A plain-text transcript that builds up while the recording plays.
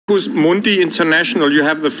Mundi International, you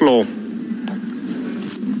have the floor.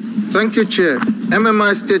 Thank you, Chair.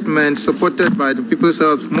 MMI statement supported by the People's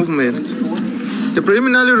Health Movement. The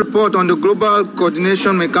preliminary report on the global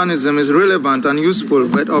coordination mechanism is relevant and useful,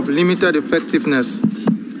 but of limited effectiveness.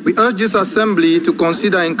 We urge this Assembly to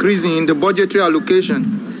consider increasing the budgetary allocation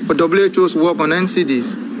for WHO's work on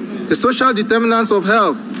NCDs. The social determinants of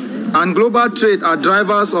health and global trade are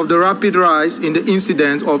drivers of the rapid rise in the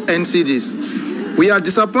incidence of NCDs. We are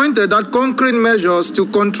disappointed that concrete measures to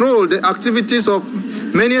control the activities of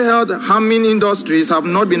many health-harming industries have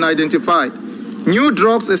not been identified. New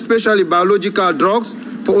drugs, especially biological drugs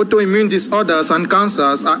for autoimmune disorders and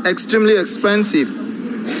cancers, are extremely expensive.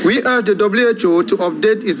 We urge the WHO to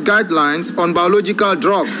update its guidelines on biological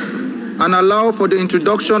drugs and allow for the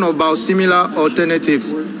introduction of biosimilar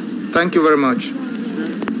alternatives. Thank you very much.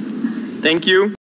 Thank you.